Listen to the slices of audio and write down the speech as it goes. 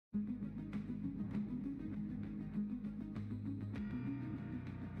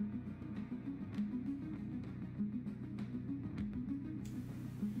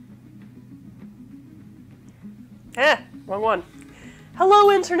Wrong one.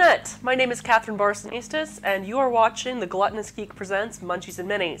 Hello, Internet! My name is Catherine Barsonistis, and you are watching The Gluttonous Geek Presents Munchies and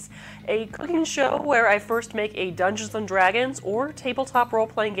Minis, a cooking show where I first make a Dungeons & Dragons or tabletop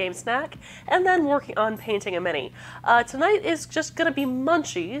role-playing game snack, and then working on painting a mini. Tonight is just gonna be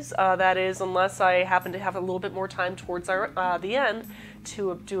Munchies, that is, unless I happen to have a little bit more time towards the end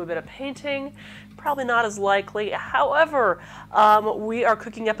to do a bit of painting. Probably not as likely. However, we are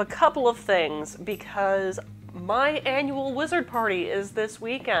cooking up a couple of things because my annual wizard party is this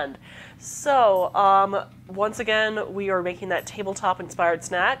weekend. So, once again, we are making that tabletop-inspired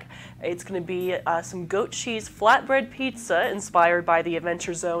snack. It's going to be some goat cheese flatbread pizza inspired by the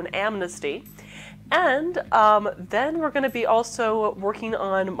Adventure Zone Amnesty. And then we're going to be also working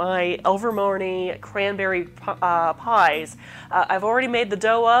on my Elvermorny cranberry pies. I've already made the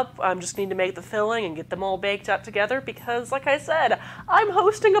dough up. I just need to make the filling and get them all baked up together because, like I said, I'm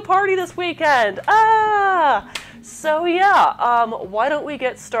hosting a party this weekend. So yeah, why don't we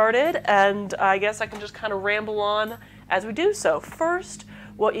get started? And I guess I can just kind of ramble on as we do so. First,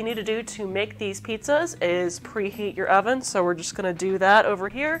 what you need to do to make these pizzas is preheat your oven. So we're just going to do that over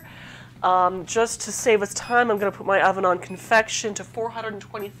here. Just to save us time, I'm going to put my oven on convection to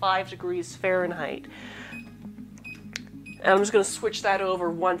 425 degrees Fahrenheit. And I'm just going to switch that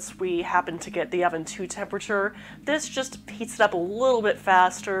over once we happen to get the oven to temperature. This just heats it up a little bit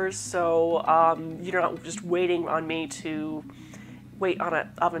faster, so you're not just waiting on me to wait on an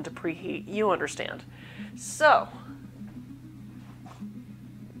oven to preheat. You understand. So,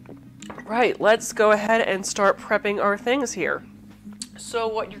 right, let's go ahead and start prepping our things here. So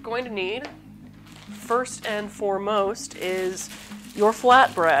what you're going to need, first and foremost, is your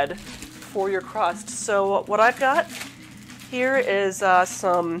flatbread for your crust. So what I've got here is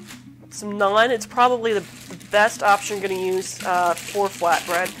some naan. It's probably the best option you're going to use for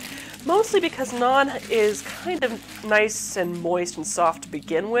flatbread, mostly because naan is kind of nice and moist and soft to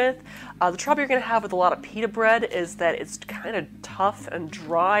begin with. The trouble you're going to have with a lot of pita bread is that it's kind of tough and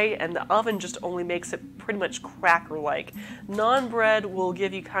dry, and the oven just only makes it pretty much cracker-like. Naan bread will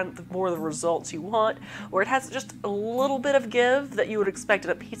give you kind of more of the results you want, where it has just a little bit of give that you would expect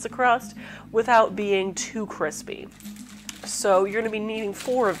in a pizza crust without being too crispy. So you're going to be needing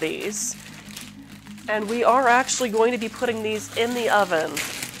 4 of these, and we are actually going to be putting these in the oven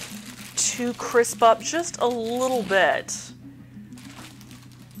to crisp up just a little bit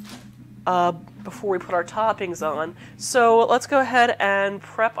before we put our toppings on. So let's go ahead and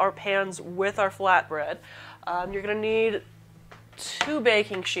prep our pans with our flatbread. You're going to need 2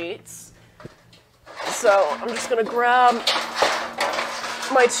 baking sheets. So I'm just going to grab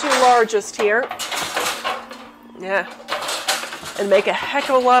my 2 largest here. Yeah. And make a heck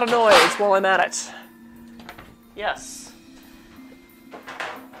of a lot of noise while I'm at it. Yes.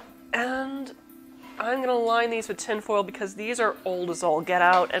 And I'm going to line these with tinfoil because these are old as all get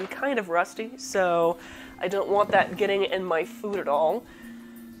out and kind of rusty, so I don't want that getting in my food at all.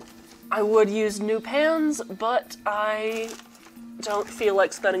 I would use new pans, but I don't feel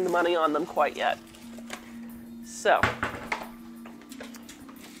like spending the money on them quite yet. So,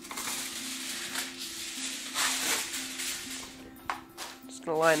 just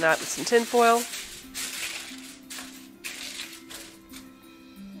going to line that with some tinfoil.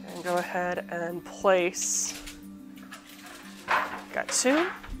 Go ahead and place, got 2,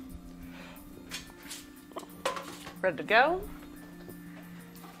 ready to go,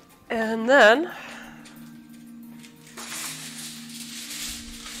 and then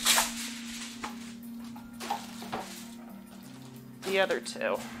the other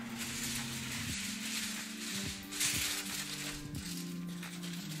 2.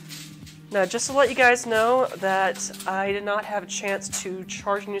 Now, just to let you guys know that I did not have a chance to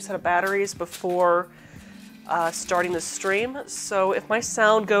charge a new set of batteries before starting the stream, so if my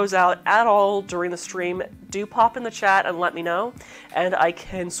sound goes out at all during the stream, do pop in the chat and let me know, and I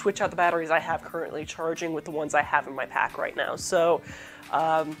can switch out the batteries I have currently charging with the ones I have in my pack right now. So,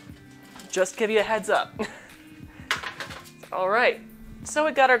 just give you a heads up. Alright, so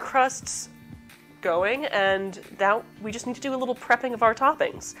we got our crusts going, and now we just need to do a little prepping of our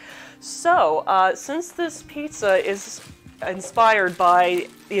toppings. So, since this pizza is inspired by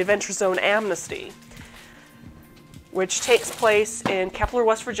the Adventure Zone Amnesty, which takes place in Kepler,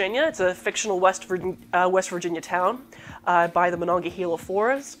 West Virginia, it's a fictional West Virginia town by the Monongahela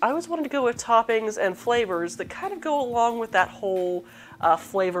Forest, I always wanted to go with toppings and flavors that kind of go along with that whole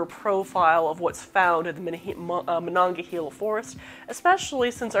flavor profile of what's found in the Monongahela Forest,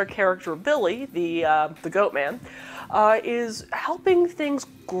 especially since our character Billy, the goat man, is helping things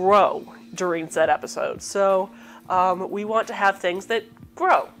grow during said episode. So we want to have things that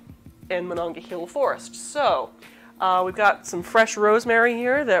grow in Monongahela Forest. So We've got some fresh rosemary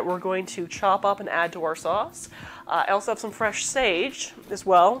here that we're going to chop up and add to our sauce. I also have some fresh sage as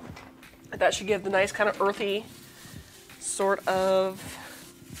well. That should give the nice kind of earthy sort of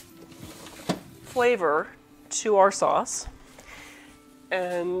flavor to our sauce.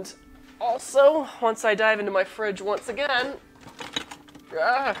 And also, once I dive into my fridge once again,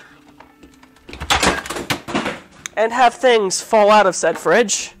 and have things fall out of said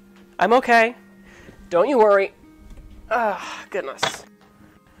fridge, I'm okay. Don't you worry. Ah, goodness.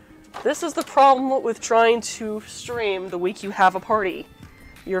 This is the problem with trying to stream the week you have a party.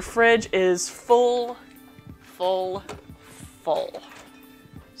 Your fridge is full.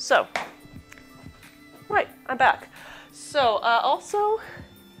 So, right, I'm back. So, also,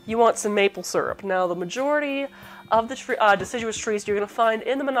 you want some maple syrup. Now, the majority of the deciduous trees you're going to find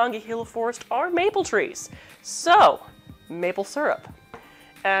in the Monongahela Forest are maple trees. So, maple syrup.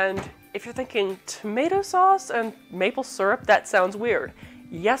 And if you're thinking tomato sauce and maple syrup, that sounds weird.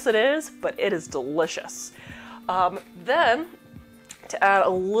 Yes, it is, but it is delicious. Then, to add a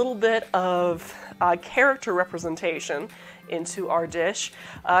little bit of character representation into our dish,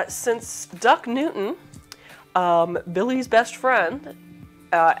 since Duck Newton, Billy's best friend,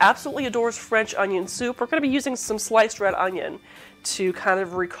 absolutely adores French onion soup, we're going to be using some sliced red onion to kind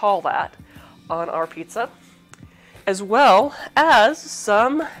of recall that on our pizza, as well as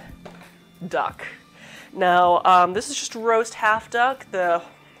some duck. Now, this is just roast half duck. The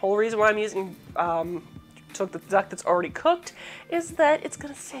whole reason why I'm using took the duck that's already cooked is that it's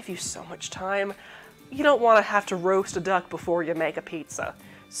going to save you so much time. You don't want to have to roast a duck before you make a pizza.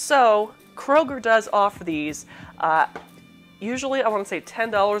 So, Kroger does offer these. Usually, I want to say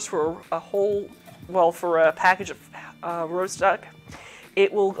 $10 for a whole, well, for a package of roast duck.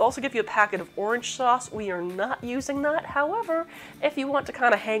 It will also give you a packet of orange sauce. We are not using that. However, if you want to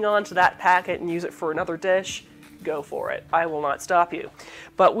kind of hang on to that packet and use it for another dish, go for it. I will not stop you.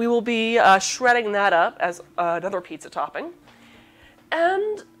 But we will be shredding that up as another pizza topping.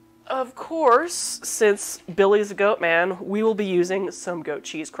 And, of course, since Billy's a goat man, we will be using some goat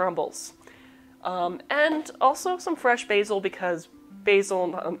cheese crumbles. And also some fresh basil, because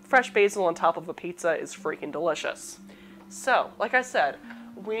fresh basil on top of a pizza is freaking delicious. So, like I said,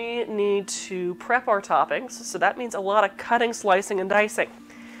 we need to prep our toppings, so that means a lot of cutting, slicing, and dicing.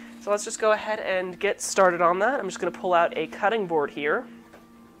 So let's just go ahead and get started on that. I'm just going to pull out a cutting board here.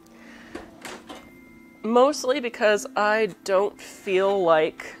 Mostly because I don't feel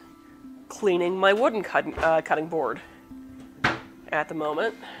like cleaning my wooden cutting board at the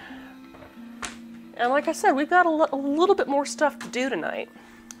moment. And like I said, we've got a little bit more stuff to do tonight.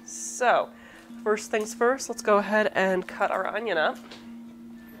 So, first things first, let's go ahead and cut our onion up.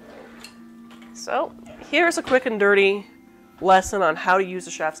 So, here's a quick and dirty lesson on how to use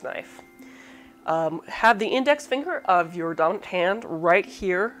a chef's knife. Have the index finger of your dominant hand right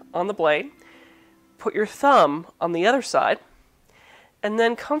here on the blade. Put your thumb on the other side, and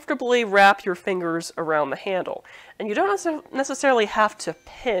then comfortably wrap your fingers around the handle. And you don't necessarily have to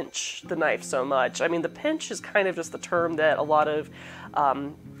pinch the knife so much. I mean, the pinch is kind of just the term that a lot of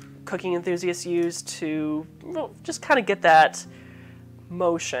cooking enthusiasts use to, well, just kind of get that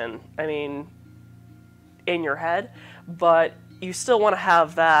motion, I mean, in your head. But you still want to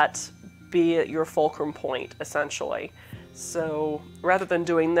have that be at your fulcrum point, essentially. So rather than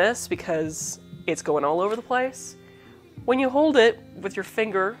doing this, because it's going all over the place, when you hold it with your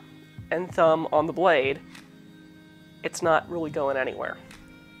finger and thumb on the blade, it's not really going anywhere.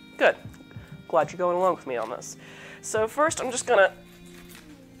 Good. Glad you're going along with me on this. So first I'm just gonna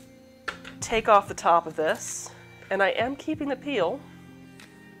take off the top of this, and I am keeping the peel,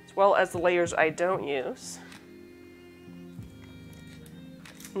 as well as the layers I don't use.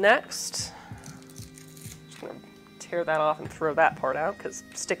 Next, just gonna tear that off and throw that part out, because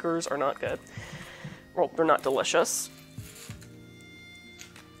stickers are not good. Well, they're not delicious.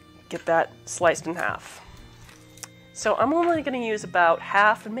 Get that sliced in half. So I'm only going to use about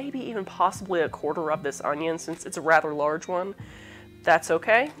half and maybe even possibly a quarter of this onion, since it's a rather large one. That's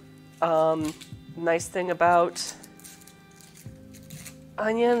okay. Nice thing about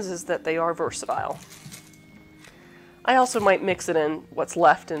onions is that they are versatile. I also might mix it in what's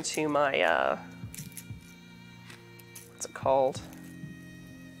left into my, what's it called?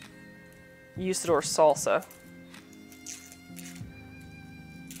 Usador salsa.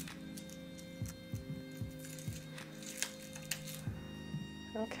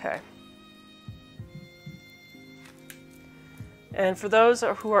 Okay. And for those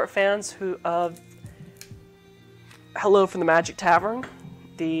who are fans of Hello from the Magic Tavern,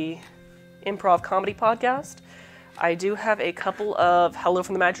 the improv comedy podcast, I do have a couple of Hello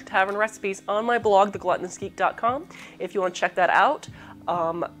from the Magic Tavern recipes on my blog, thegluttonousgeek.com. If you want to check that out,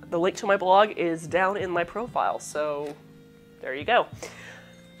 the link to my blog is down in my profile, so there you go.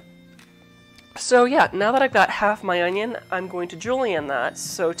 So yeah, now that I've got half my onion, I'm going to julienne that.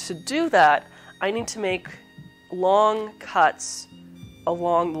 So to do that, I need to make long cuts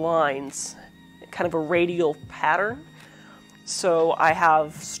along the lines, kind of a radial pattern. So I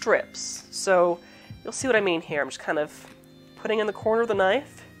have strips. So you'll see what I mean here. I'm just kind of putting in the corner of the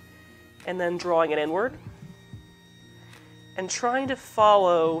knife and then drawing it inward and trying to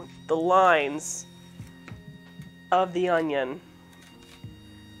follow the lines of the onion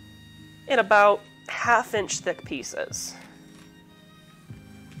in about 1/2 inch thick pieces.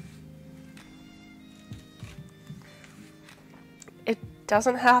 It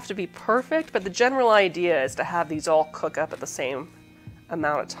doesn't have to be perfect, but the general idea is to have these all cook up at the same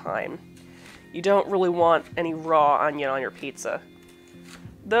amount of time. You don't really want any raw onion on your pizza.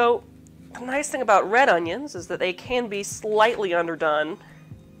 Though, the nice thing about red onions is that they can be slightly underdone,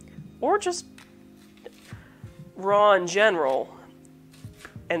 or just raw in general,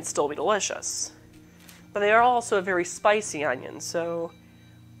 and still be delicious. But they are also a very spicy onion, so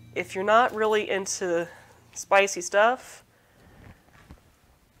if you're not really into spicy stuff,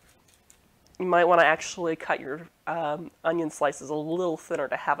 you might want to actually cut your onion slices a little thinner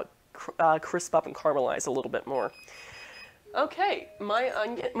to have it crisp up and caramelize a little bit more. Okay, my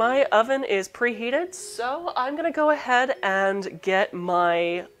oven is preheated, so I'm going to go ahead and get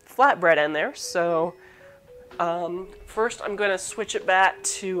my flatbread in there. So first I'm going to switch it back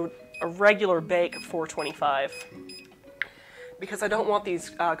to a regular bake of 425 because I don't want these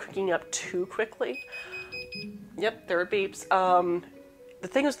cooking up too quickly. Yep, there it beeps. The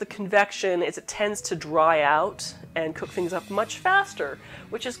thing is, the convection is it tends to dry out and cook things up much faster,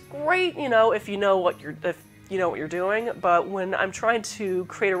 which is great, you know, if you know what you're doing. But when I'm trying to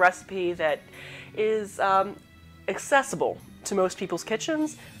create a recipe that is accessible to most people's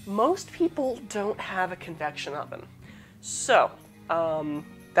kitchens, most people don't have a convection oven. So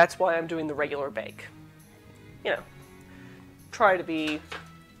that's why I'm doing the regular bake. You know, try to be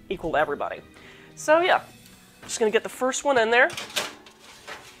equal to everybody. So yeah, just gonna get the first one in there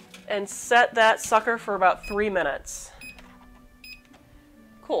and set that sucker for about 3 minutes.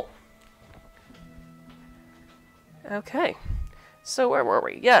 Cool. Okay, so where were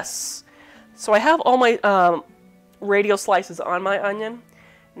we? Yes. So I have all my radial slices on my onion.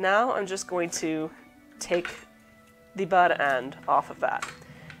 Now I'm just going to take the bud end off of that.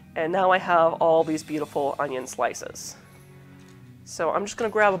 And now I have all these beautiful onion slices. So I'm just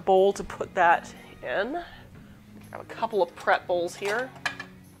going to grab a bowl to put that in. I have a couple of prep bowls here.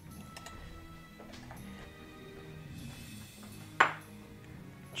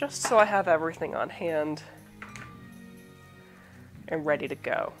 Just so I have everything on hand and ready to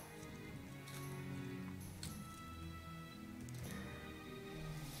go.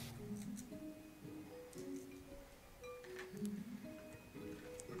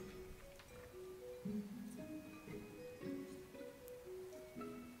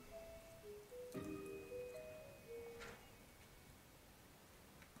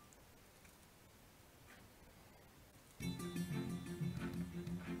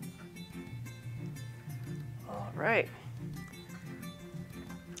 Right.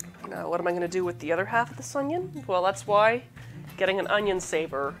 Now, what am I going to do with the other half of this onion? Well, that's why getting an onion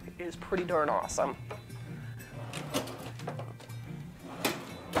saver is pretty darn awesome.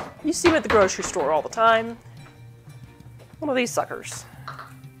 You see them at the grocery store all the time. One of these suckers.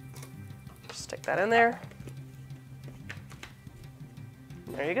 Just stick that in there.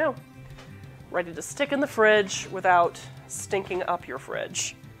 There you go. Ready to stick in the fridge without stinking up your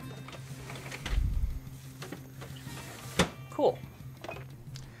fridge. Cool.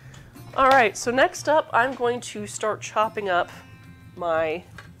 Alright, so next up I'm going to start chopping up my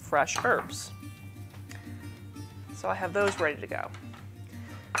fresh herbs. So I have those ready to go.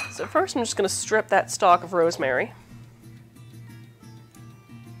 So first I'm just going to strip that stalk of rosemary.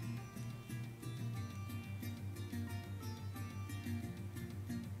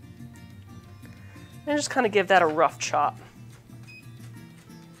 And just kind of give that a rough chop.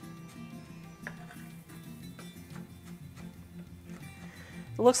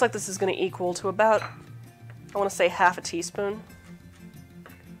 It looks like this is going to equal to about, I want to say, 1/2 teaspoon.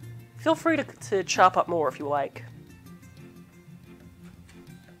 Feel free to chop up more if you like.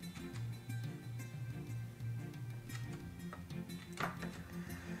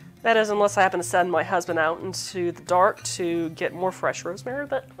 That is, unless I happen to send my husband out into the dark to get more fresh rosemary,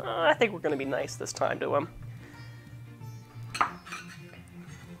 but I think we're going to be nice this time to him.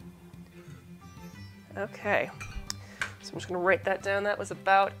 Okay. So I'm just going to write that down. That was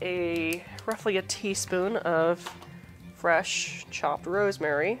about roughly a teaspoon of fresh chopped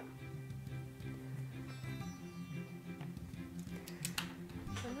rosemary.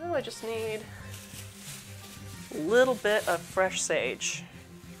 And now I just need a little bit of fresh sage.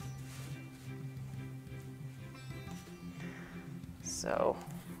 So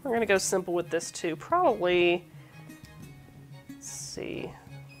we're going to go simple with this too. Probably, let's see.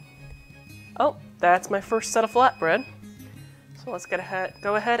 Oh, that's my first set of flatbread. So let's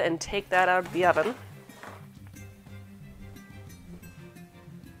go ahead and take that out of the oven.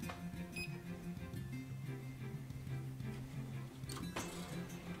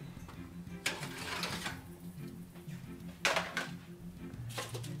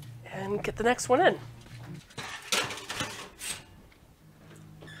 And get the next one in.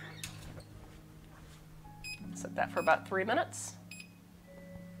 Set that for about 3 minutes.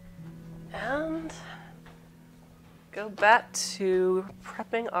 And go back to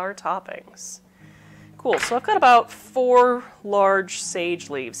prepping our toppings. Cool, so I've got about 4 large sage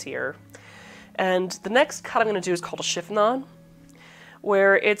leaves here. And the next cut I'm going to do is called a chiffonade,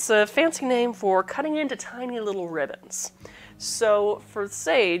 where it's a fancy name for cutting into tiny little ribbons. So for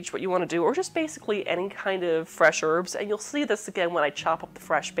sage, what you want to do, or just basically any kind of fresh herbs, and you'll see this again when I chop up the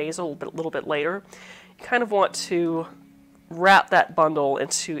fresh basil a little bit later, you kind of want to wrap that bundle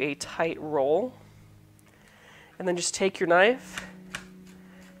into a tight roll. And then just take your knife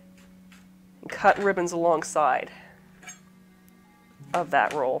and cut ribbons alongside of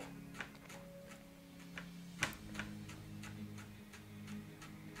that roll.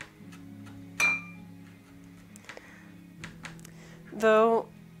 Though,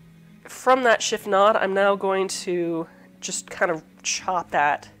 from that chiffonade, I'm now going to just kind of chop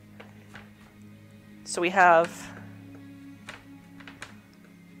that. So we have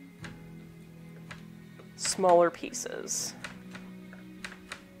smaller pieces.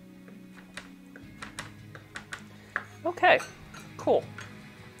 Okay, cool.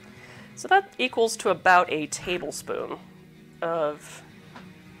 So that equals to about a tablespoon of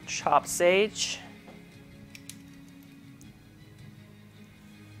chopped sage.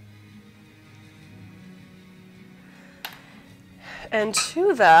 And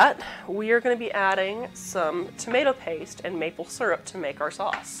to that, we are going to be adding some tomato paste and maple syrup to make our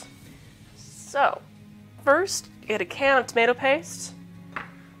sauce. So, first, get a can of tomato paste.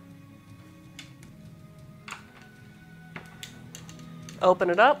 Open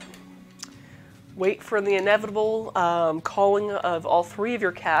it up. Wait for the inevitable calling of all 3 of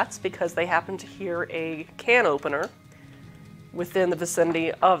your cats because they happen to hear a can opener within the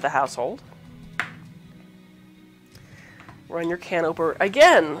vicinity of the household. Run your can opener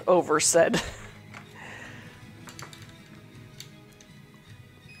again over said.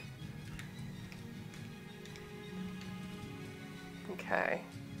 Okay.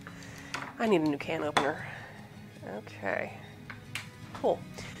 I need a new can opener. Okay. Cool.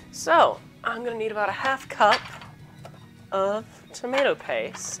 So, I'm going to need about a half cup of tomato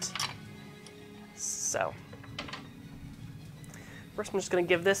paste. So, first I'm just going to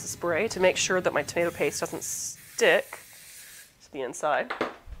give this a spray to make sure that my tomato paste doesn't stick to the inside.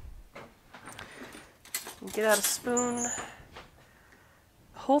 Get out a spoon.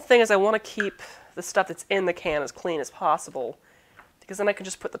 The whole thing is I want to keep the stuff that's in the can as clean as possible, because then I can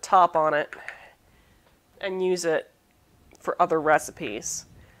just put the top on it and use it for other recipes.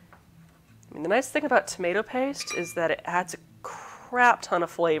 I mean, the nice thing about tomato paste is that it adds a crap ton of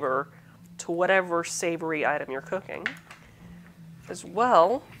flavor to whatever savory item you're cooking, as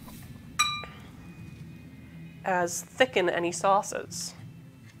well as thicken any sauces.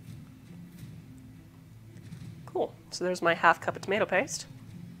 Cool. So there's my half cup of tomato paste.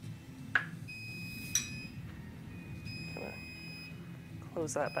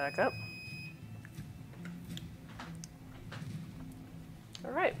 Close that back up.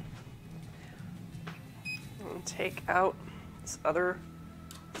 All right. And take out this other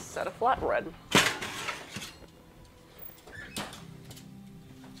set of flatbread.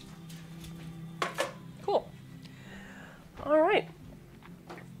 Cool. All right.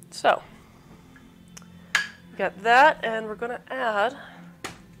 So, we got that, and we're going to add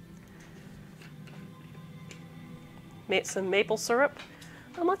some maple syrup.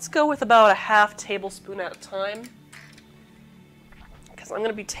 And let's go with about a half tablespoon at a time, because I'm going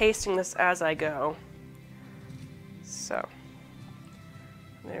to be tasting this as I go. So,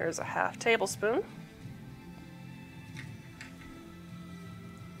 there's a half tablespoon.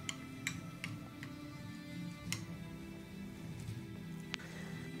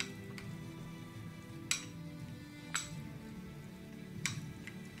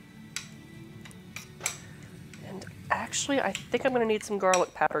 actually, I think I'm going to need some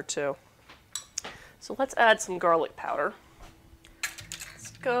garlic powder too. So let's add some garlic powder.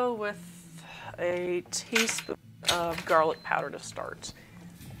 Let's go with a teaspoon of garlic powder to start.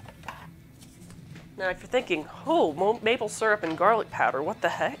 Now, if you're thinking, oh, maple syrup and garlic powder, what the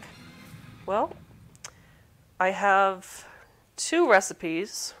heck? Well, I have 2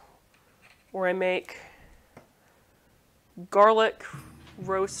 recipes where I make garlic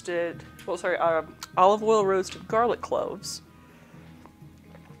roasted, olive oil roasted garlic cloves,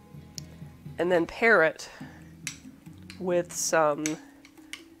 and then pair it with some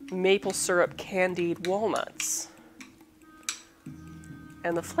maple syrup candied walnuts.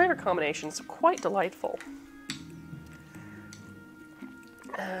 And the flavor combination is quite delightful.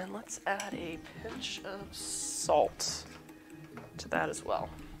 And let's add a pinch of salt to that as well.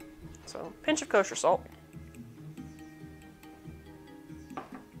 So, pinch of kosher salt.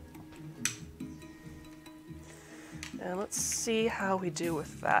 And let's see how we do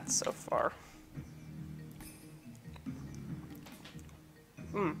with that so far.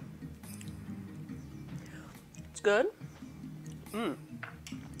 It's good. The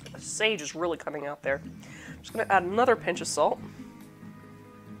sage is really coming out there. I'm just going to add another pinch of salt.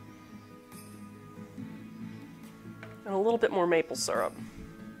 And a little bit more maple syrup.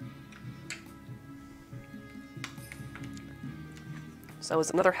 So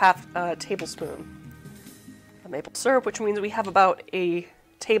it's another half tablespoon of maple syrup, which means we have about a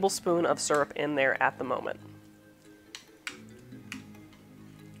tablespoon of syrup in there at the moment.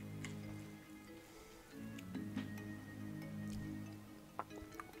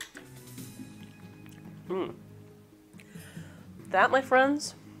 That, my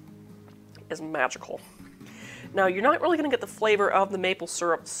friends, is magical. Now, you're not really going to get the flavor of the maple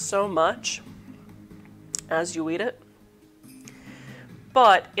syrup so much as you eat it,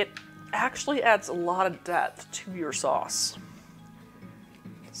 but it actually adds a lot of depth to your sauce.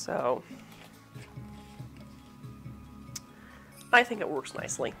 So, I think it works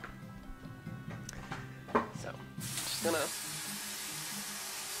nicely. So, just gonna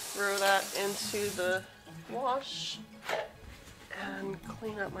throw that into the wash and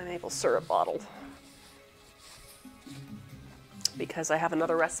clean up my maple syrup bottle, because I have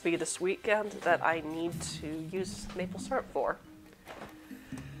another recipe this weekend that I need to use maple syrup for.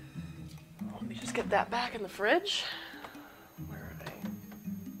 Let me just get that back in the fridge. Where are they?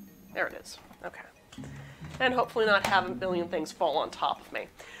 There it is. Okay. And hopefully not have a million things fall on top of me.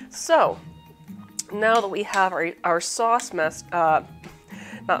 So, now that we have our sauce mixed up,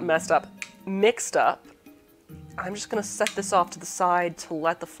 I'm just going to set this off to the side to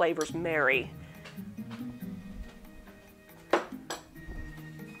let the flavors marry.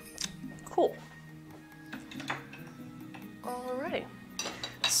 Cool. Alrighty.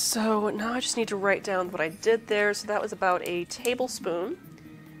 So now I just need to write down what I did there. So that was about a tablespoon.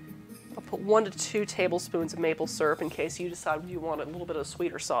 I'll put 1 to 2 tablespoons of maple syrup in case you decide you want a little bit of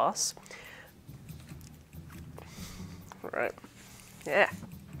sweeter sauce. Alright. Yeah.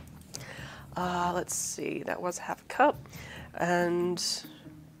 Let's see, that was half a cup, and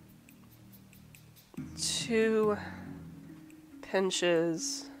 2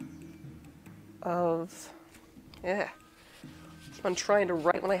 pinches of, I'm trying to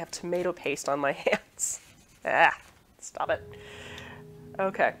write when I have tomato paste on my hands. Stop it.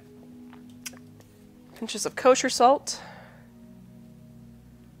 Okay. Pinches of kosher salt,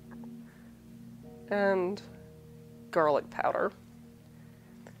 and garlic powder.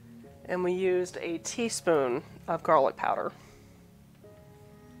 And we used a teaspoon of garlic powder.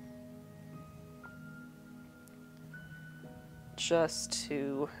 Just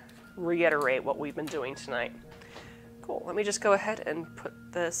to reiterate what we've been doing tonight. Cool, let me just go ahead and put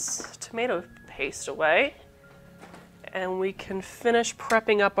this tomato paste away. And we can finish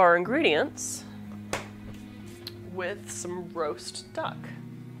prepping up our ingredients with some roast duck.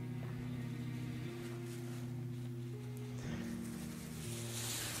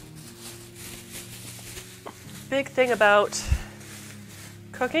 Big thing about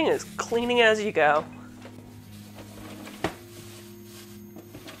cooking is cleaning as you go.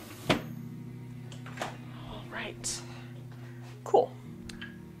 All right, cool.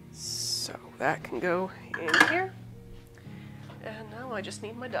 So that can go in here. And now I just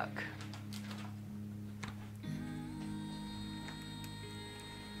need my duck.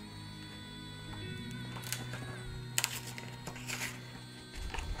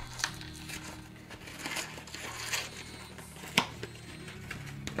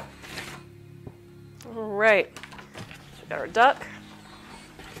 Alright, so we got our duck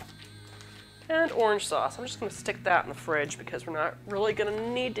and orange sauce. I'm just going to stick that in the fridge because we're not really going to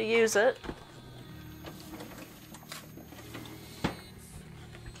need to use it.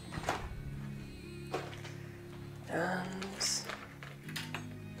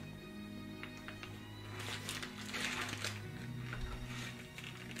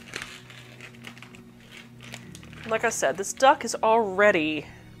 like I said, this duck is already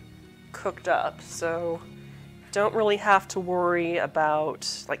cooked up, so don't really have to worry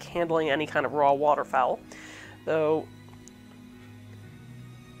about like handling any kind of raw waterfowl. Though,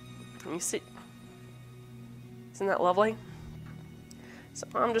 let me see. Isn't that lovely? So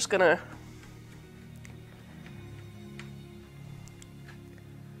I'm just gonna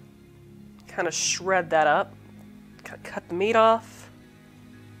kind of shred that up, cut the meat off.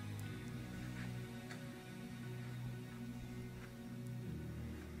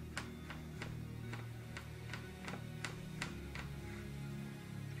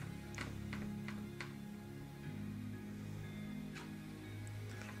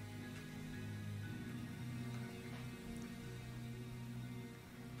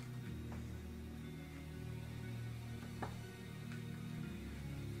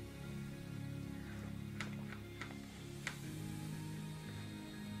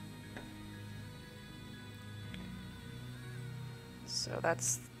 So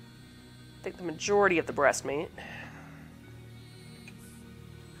that's, I think, the majority of the breast meat.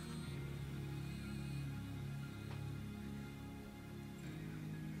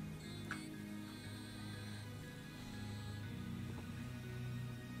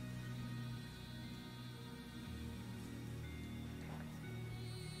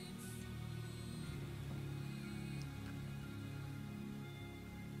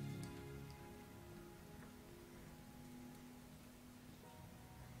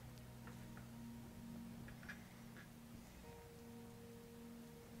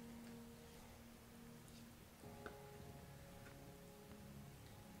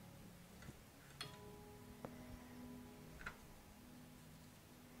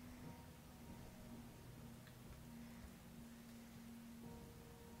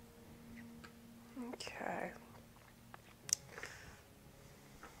 Okay.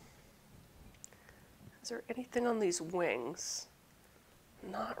 Is there anything on these wings?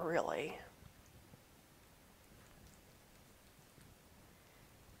 Not really.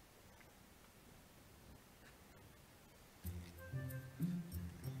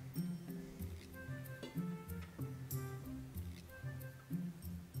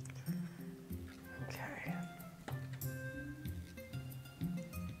 Okay.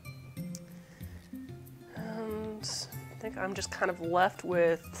 And I think I'm just kind of left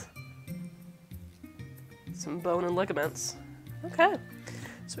with some bone and ligaments. Okay,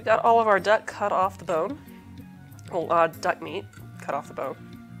 so we got all of our duck cut off the bone. Well, duck meat cut off the bone.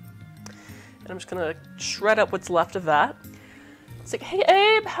 And I'm just gonna shred up what's left of that. It's like, hey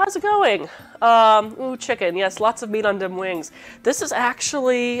Abe, how's it going? Ooh, chicken, yes, lots of meat on them wings. This is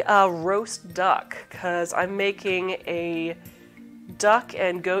actually roast duck, because I'm making a duck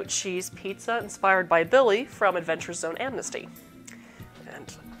and goat cheese pizza inspired by Billy from Adventure Zone Amnesty.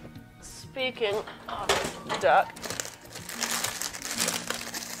 And speaking of duck,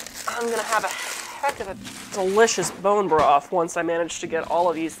 I'm gonna have a heck of a delicious bone broth once I manage to get all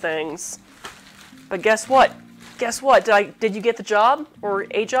of these things. But guess what? Guess what? Did you get the job or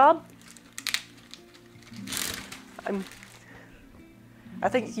a job? I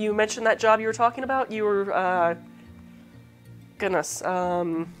think you mentioned that job you were talking about. You were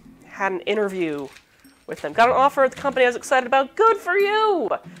had an interview with them. Got an offer at the company I was excited about. Good for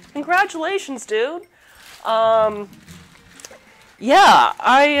you! Congratulations, dude. Yeah,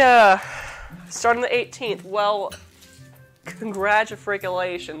 I starting the 18th. Well,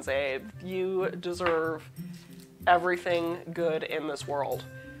 congratulations, Abe. You deserve everything good in this world.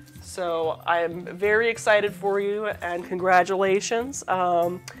 So I'm very excited for you, and congratulations.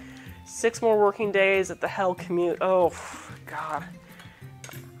 6 more working days at the hell commute. Oh, God.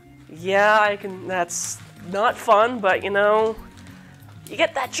 Yeah, I can. That's not fun, but you know, you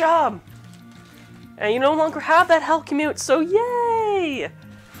get that job. And you no longer have that hell commute, so yay!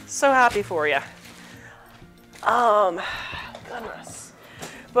 So happy for you. Goodness.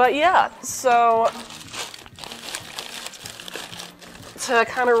 But yeah, so to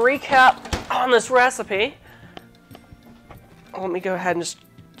kind of recap on this recipe, let me go ahead and just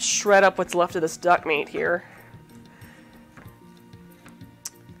shred up what's left of this duck meat here.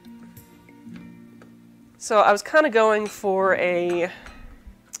 So I was kind of going for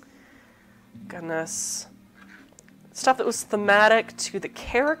stuff that was thematic to the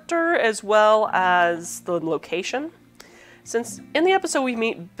character as well as the location. Since in the episode we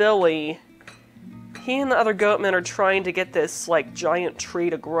meet Billy, he and the other goatmen are trying to get this like giant tree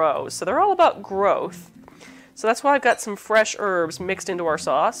to grow. So they're all about growth. So that's why I've got some fresh herbs mixed into our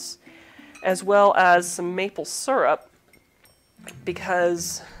sauce, as well as some maple syrup,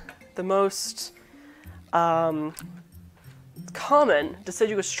 because the most common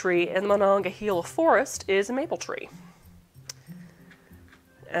deciduous tree in the Monongahela forest is a maple tree.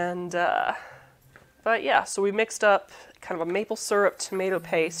 And, but yeah, so we mixed up kind of a maple syrup tomato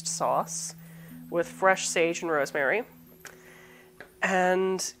paste sauce with fresh sage and rosemary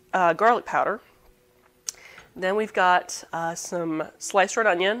and garlic powder. Then we've got some sliced red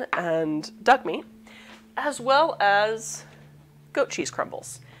onion and duck meat, as well as goat cheese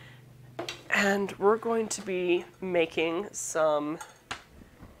crumbles. And we're going to be making some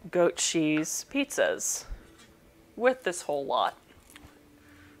goat cheese pizzas with this whole lot,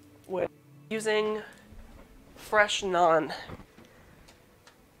 with using fresh naan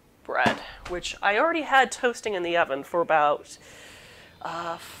bread, which I already had toasting in the oven for about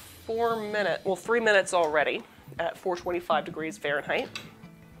 3 minutes already at 425 degrees Fahrenheit,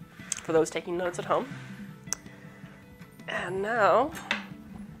 for those taking notes at home. And now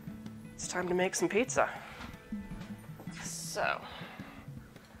it's time to make some pizza. So,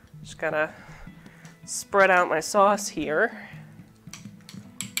 just gonna spread out my sauce here.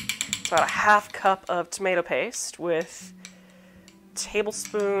 It's about a half cup of tomato paste with a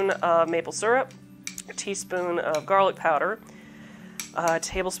tablespoon of maple syrup, a teaspoon of garlic powder, a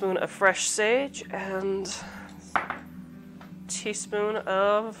tablespoon of fresh sage, and a teaspoon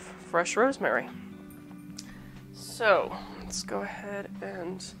of fresh rosemary. So, let's go ahead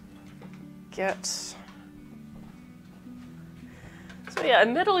and get... So yeah,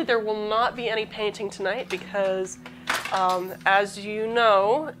 admittedly there will not be any painting tonight because, as you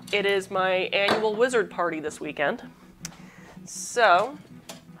know, it is my annual wizard party this weekend. So,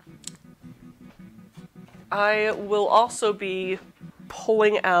 I will also be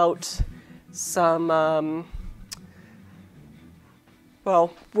pulling out some,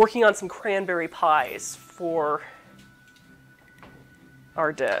 well, working on some cranberry pies for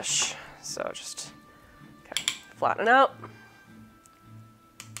our dish. So just flatten it out.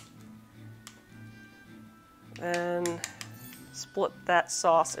 Then split that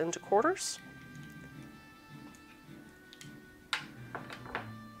sauce into quarters.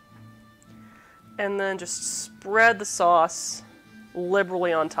 And then just spread the sauce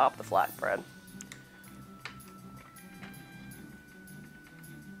liberally on top of the flatbread.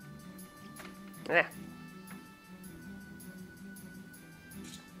 Yeah.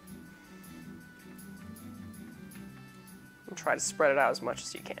 And try to spread it out as much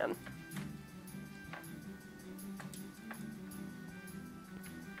as you can.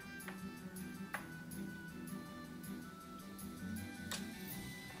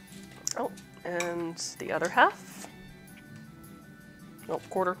 Oh, and the other half. Nope,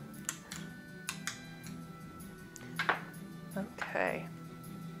 quarter. Okay.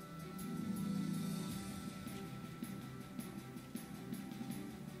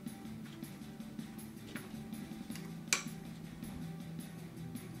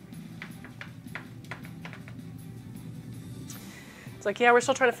 It's like, yeah, we're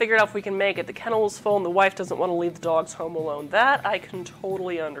still trying to figure out if we can make it. The kennel is full and the wife doesn't want to leave the dogs home alone. That I can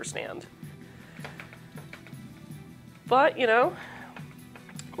totally understand. But, you know,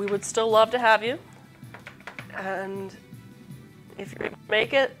 we would still love to have you. And if you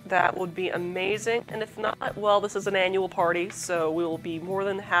make it, that would be amazing. And if not, well, this is an annual party, so we will be more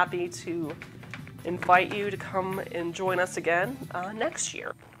than happy to invite you to come and join us again next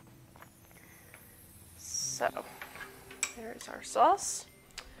year. So, there's our sauce.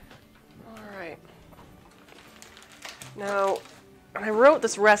 All right. Now, when I wrote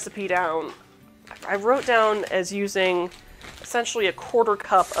this recipe down, I wrote down as using essentially a quarter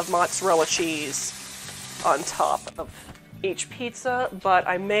cup of mozzarella cheese on top of each pizza, but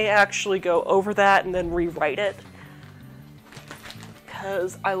I may actually go over that and then rewrite it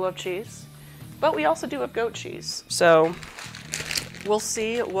because I love cheese. But we also do have goat cheese, so we'll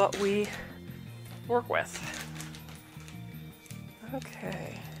see what we work with.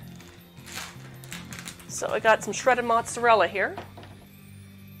 Okay. So I got some shredded mozzarella here.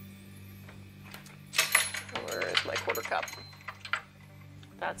 Where is my quarter cup?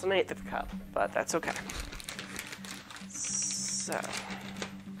 That's an eighth of a cup, but that's okay. So.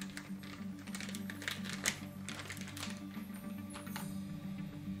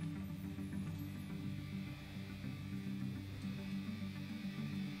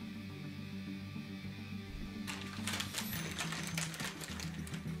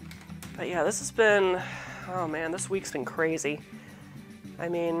 But yeah, this has been, oh man, this week's been crazy. I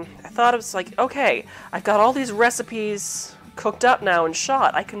mean, I thought it was like, okay, I've got all these recipes cooked up now and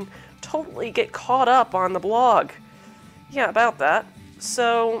shot. I can totally get caught up on the blog. Yeah, about that.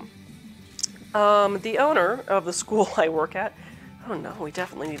 So, the owner of the school I work at, oh no, we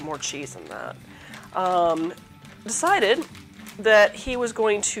definitely need more cheese than that, decided that he was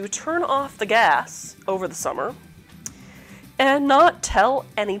going to turn off the gas over the summer and not tell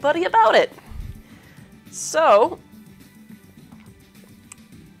anybody about it. So,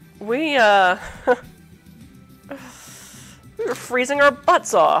 we were freezing our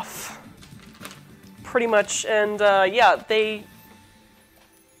butts off, pretty much, and yeah,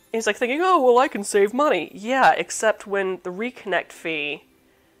 he's like thinking, oh, well, I can save money. Yeah, except when the reconnect fee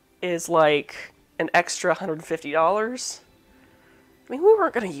is like an extra $150. I mean, we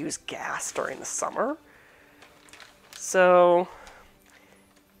weren't going to use gas during the summer. So,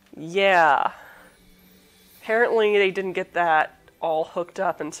 yeah. Apparently they didn't get that all hooked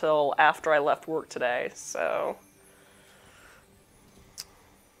up until after I left work today, so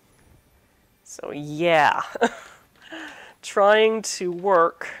yeah. Trying to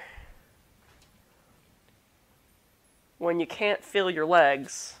work when you can't feel your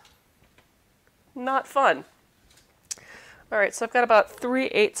legs, not fun. Alright, so I've got about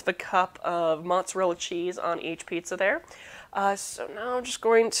 3/8 of a cup of mozzarella cheese on each pizza there. So now I'm just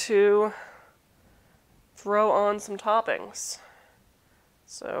going to throw on some toppings.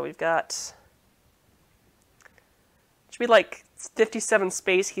 So we've got, should be like 57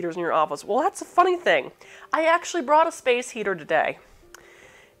 space heaters in your office. Well, that's a funny thing. I actually brought a space heater today.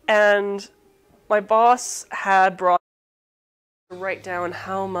 And my boss had brought, write down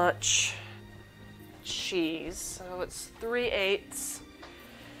how much cheese. So it's 3/8.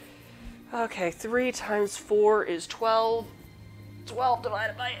 Okay, 3 times 4 is 12. 12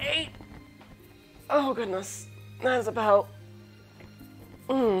 divided by 8. Oh goodness. That is about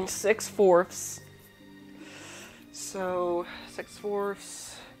 6/4. So 6/4,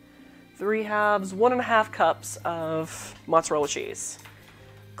 3/2, 1.5 cups of mozzarella cheese.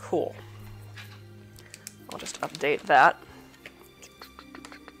 Cool. I'll just update that.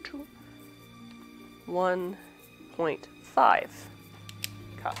 1.5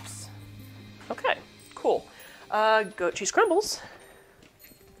 cups. Okay, cool. Goat cheese crumbles.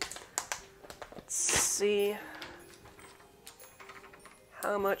 Let's see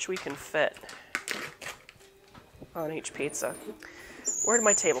how much we can fit on each pizza. Where did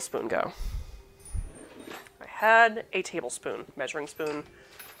my tablespoon go? I had a tablespoon, measuring spoon.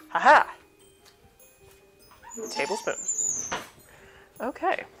 Haha! Tablespoon.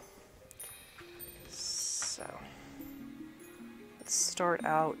 Okay. So, let's start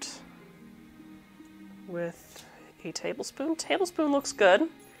out with a tablespoon. Tablespoon looks good.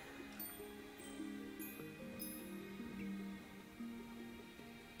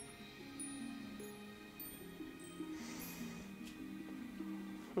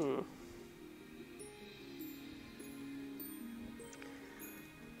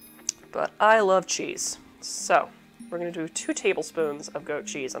 But I love cheese. So, we're going to do 2 tablespoons of goat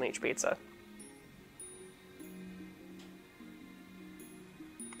cheese on each pizza.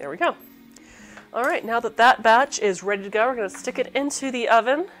 There we go. Alright, now that that batch is ready to go, we're going to stick it into the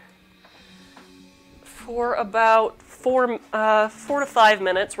oven for about 4 to 5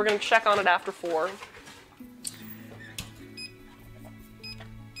 minutes. We're going to check on it after 4.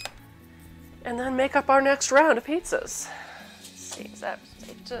 And then make up our next round of pizzas. Let's see, is that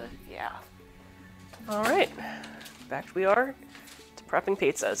safe to, yeah. Alright, back we are to prepping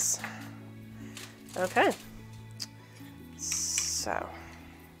pizzas. Okay, so.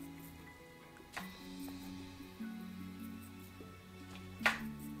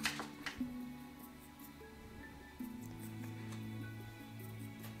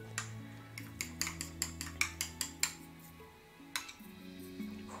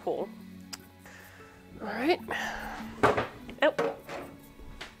 Cool. Alright. Oh.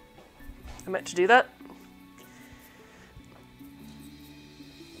 I meant to do that.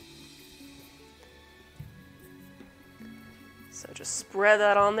 So just spread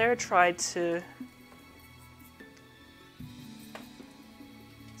that on there. Try to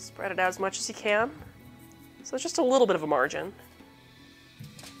spread it out as much as you can. So just a little bit of a margin.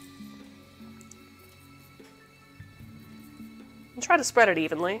 And try to spread it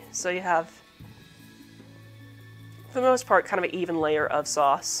evenly so you have, for the most part, kind of an even layer of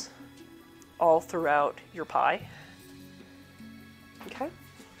sauce all throughout your pie. Okay.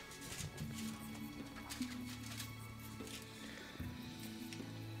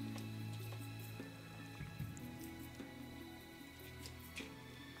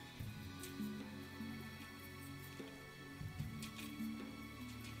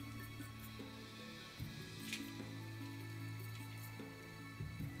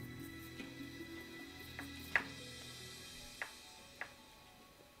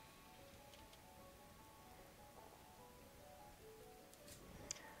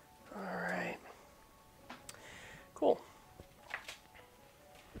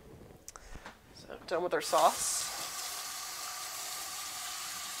 done with our sauce.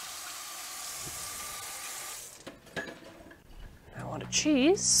 Now on to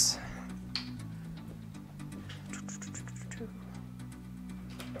cheese.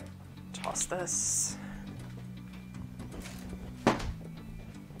 Toss this.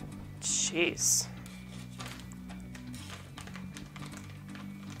 Cheese.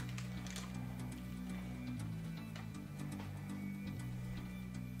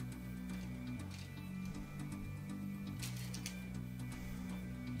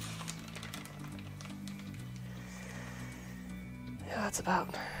 Yeah, that's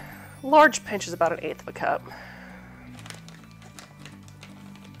about, large pinch is about 1/8 of a cup.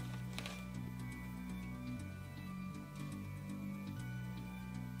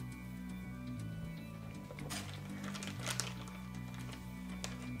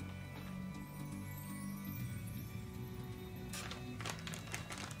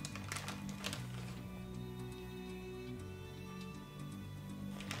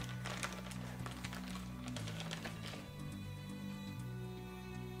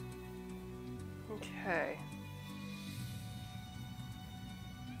 Okay.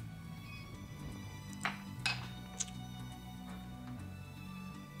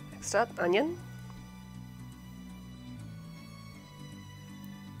 Next up, onion.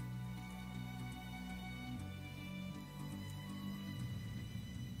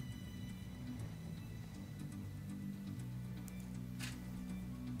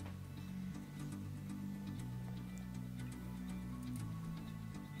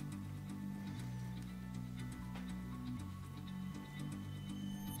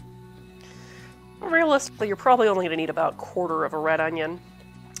 Realistically, you're probably only going to need about 1/4 of a red onion,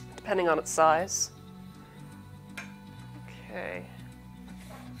 depending on its size. Okay.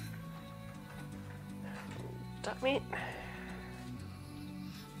 Duck meat.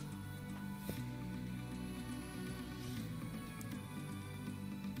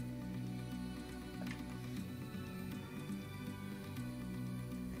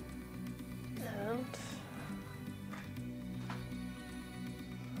 And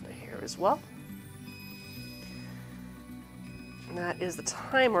here as well. And that is the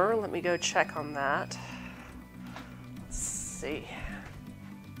timer. Let me go check on that. Let's see.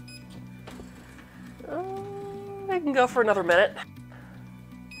 I can go for another minute.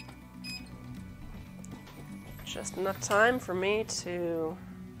 Just enough time for me to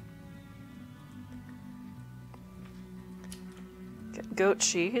get goat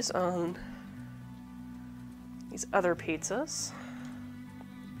cheese on these other pizzas.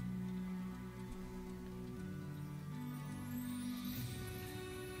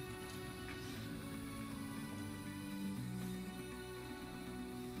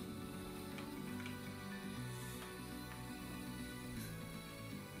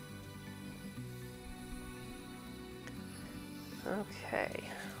 Okay.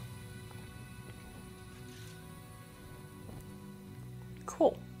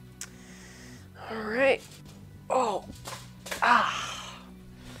 Cool. All right. Oh. Ah.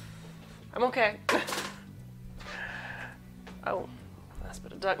 I'm okay. Oh, last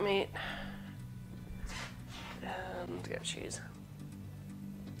bit of duck meat. And goat cheese.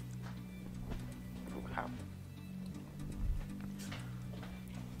 Okay.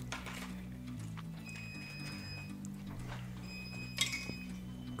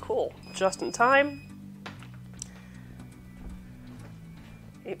 Cool, just in time.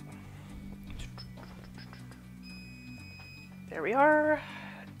 Yep. There we are.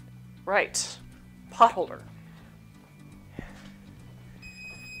 Right, pot holder.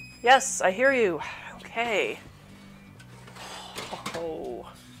 Yes, I hear you. Okay.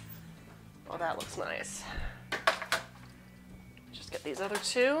 Oh, oh, that looks nice. Just get these other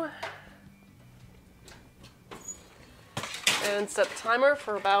two. And set the timer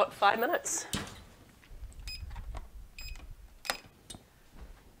for about 5 minutes.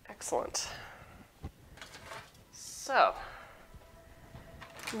 Excellent. So,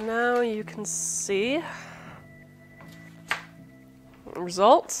 now you can see the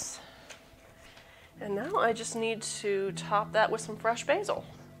results. And now I just need to top that with some fresh basil.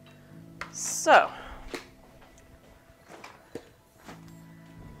 So,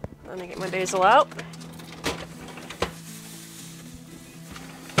 let me get my basil out.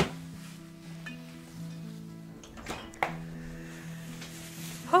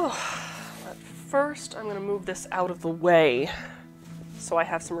 Oh, but first I'm going to move this out of the way so I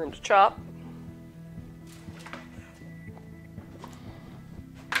have some room to chop.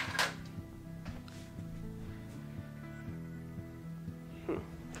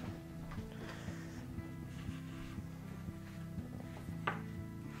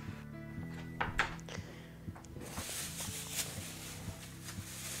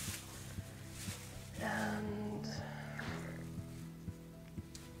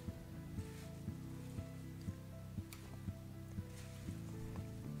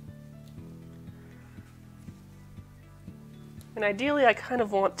 And ideally, I kind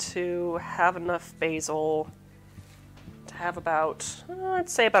of want to have enough basil to have about, I'd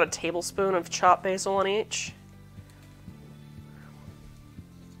say about a tablespoon of chopped basil on each.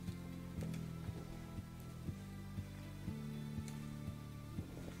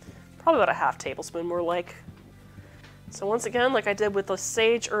 Probably about a half tablespoon, more like. So once again, like I did with the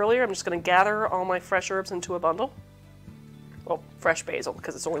sage earlier, I'm just going to gather all my fresh herbs into a bundle. Well, fresh basil,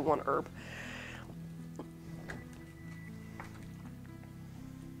 because it's only one herb.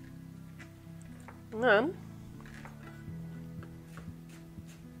 And then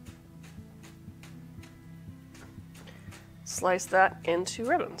slice that into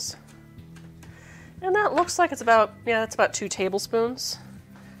ribbons. And that looks like it's about, yeah, that's about 2 tablespoons.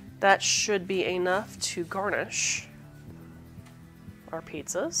 That should be enough to garnish our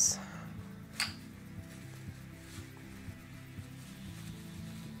pizzas.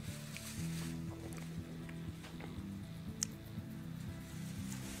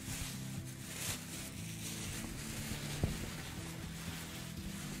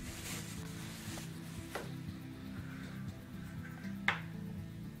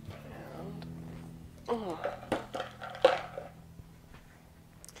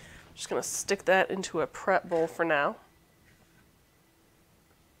 Just gonna stick that into a prep bowl for now.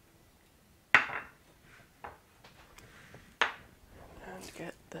 And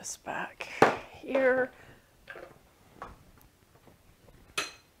get this back here.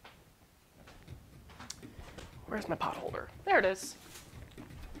 Where's my pot holder? There it is.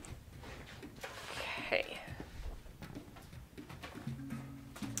 Okay.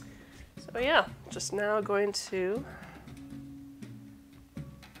 So yeah, just now going to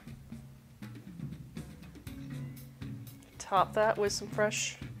top that with some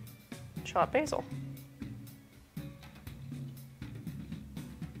fresh chopped basil.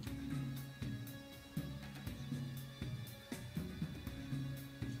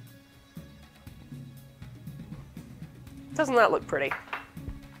 Doesn't that look pretty?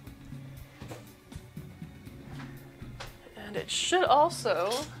 And it should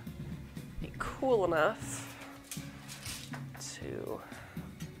also be cool enough to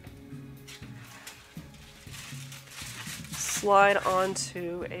slide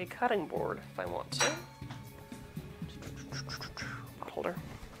onto a cutting board if I want to. Pot holder.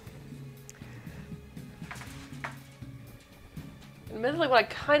 Admittedly, what I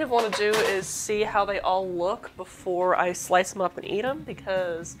kind of want to do is see how they all look before I slice them up and eat them,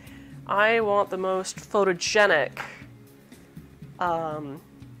 because I want the most photogenic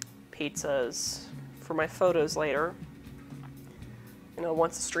pizzas for my photos later. You know,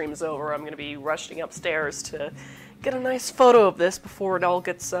 once the stream is over, I'm going to be rushing upstairs to get a nice photo of this before it all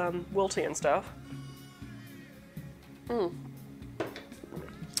gets wilty and stuff.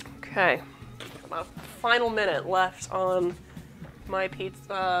 Okay, about a final minute left on my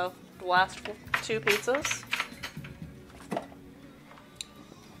pizza, the last 2 pizzas.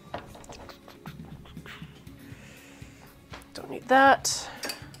 Don't need that.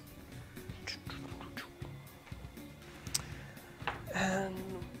 And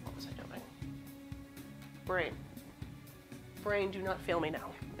what was I doing? Brain, do not fail me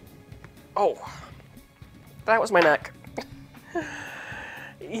now. Oh, that was my neck.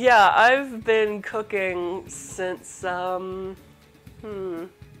 Yeah, I've been cooking since, I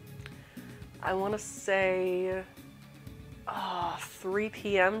want to say 3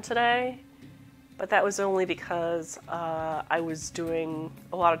 p.m. today, but that was only because I was doing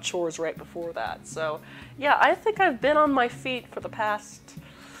a lot of chores right before that. So yeah, I think I've been on my feet for the past,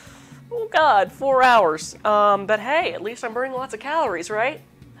 oh God, 4 hours. But hey, at least I'm burning lots of calories, right?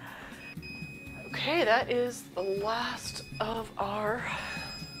 Okay, that is the last of our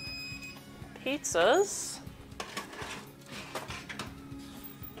pizzas.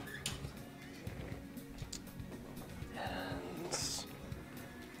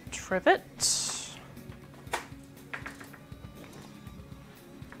 Trivet.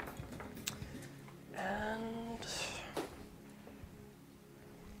 And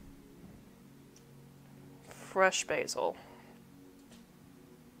fresh basil.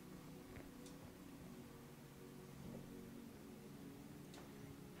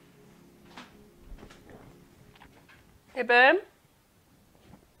 Hey, babe.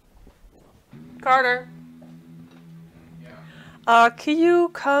 Carter. Can you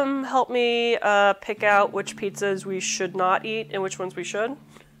come help me pick out which pizzas we should not eat and which ones we should?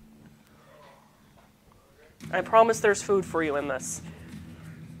 I promise there's food for you in this.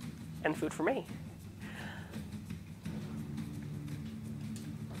 And food for me.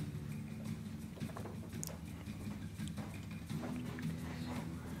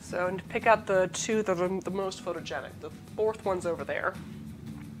 So, and pick out the two that are the most photogenic. The fourth one's over there.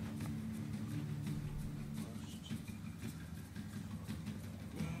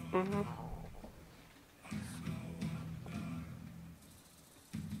 Mm-hmm.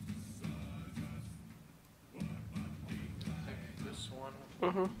 This one.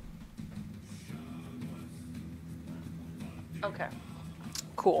 Mm-hmm. Okay.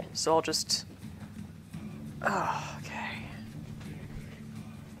 Cool. So I'll just... Oh, okay.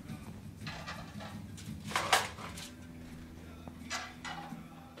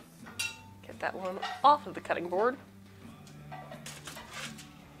 Get that one off of the cutting board.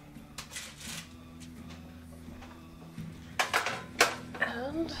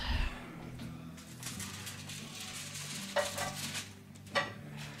 And...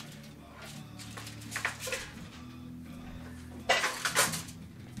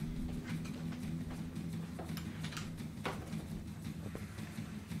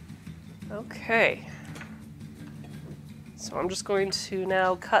 Okay, so I'm just going to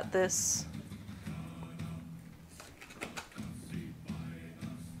now cut this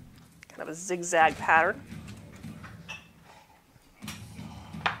kind of a zigzag pattern.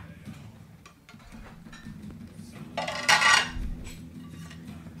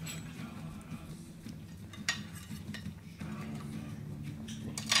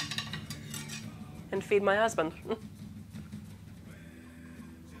 And feed my husband.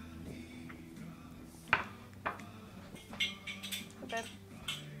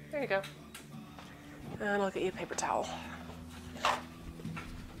 There you go. And I'll get you a paper towel.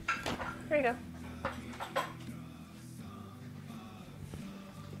 There you go.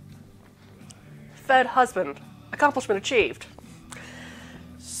 Fed husband. Accomplishment achieved.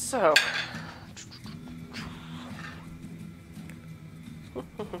 So.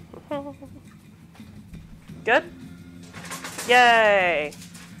 Good? Yay!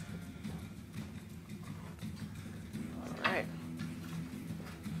 Alright.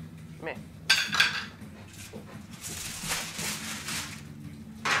 Me.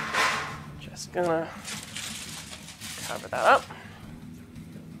 Just gonna cover that up.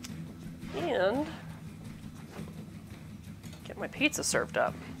 And get my pizza served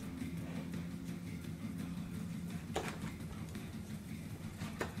up.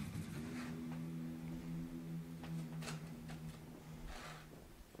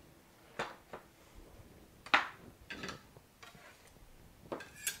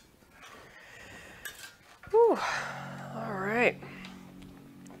 Whew. All right.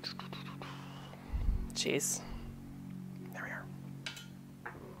 Jeez. There we are.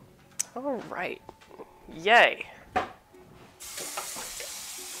 All right. Yay.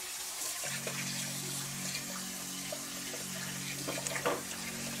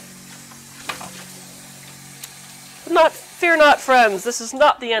 Fear not, friends. This is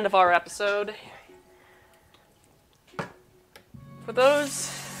not the end of our episode. For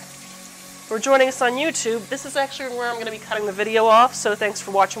those who are joining us on YouTube, this is actually where I'm going to be cutting the video off, so thanks for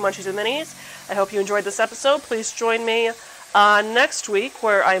watching Munchies and Minis. I hope you enjoyed this episode. Please join me next week,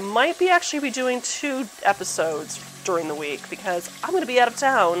 where I might be actually doing 2 episodes during the week, because I'm going to be out of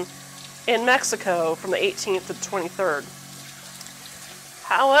town in Mexico from the 18th to the 23rd.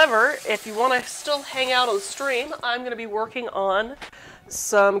 However, if you want to still hang out on the stream, I'm going to be working on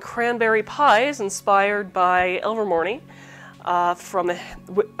some cranberry pies inspired by Ilvermorny from the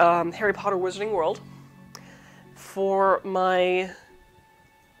Harry Potter Wizarding World for my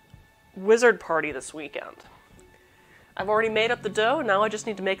wizard party this weekend. I've already made up the dough, now I just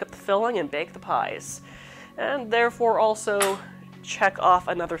need to make up the filling and bake the pies. And therefore also check off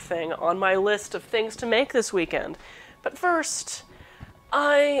another thing on my list of things to make this weekend. But first,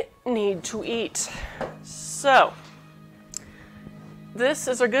 I need to eat. So, this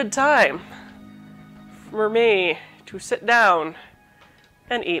is a good time for me to sit down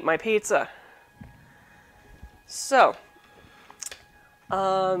and eat my pizza. So,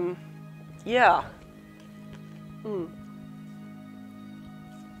 yeah.